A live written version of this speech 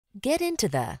Get into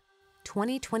the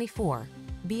 2024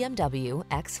 BMW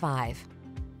X5.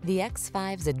 The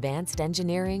X5's advanced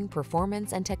engineering,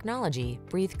 performance, and technology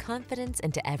breathe confidence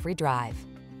into every drive.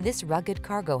 This rugged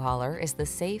cargo hauler is the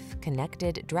safe,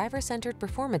 connected, driver-centered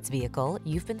performance vehicle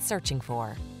you've been searching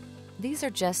for. These are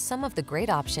just some of the great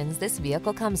options this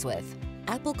vehicle comes with: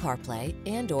 Apple CarPlay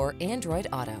and/or Android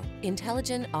Auto,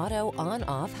 intelligent auto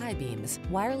on-off high beams,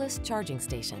 wireless charging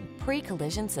station,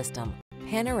 pre-collision system,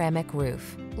 panoramic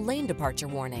roof, lane departure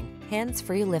warning,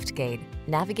 hands-free liftgate,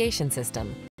 navigation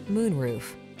system, moonroof,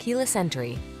 keyless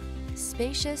entry.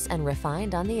 Spacious and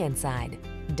refined on the inside.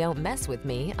 Don't mess with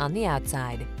me on the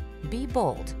outside. Be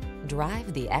bold.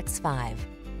 Drive the X5.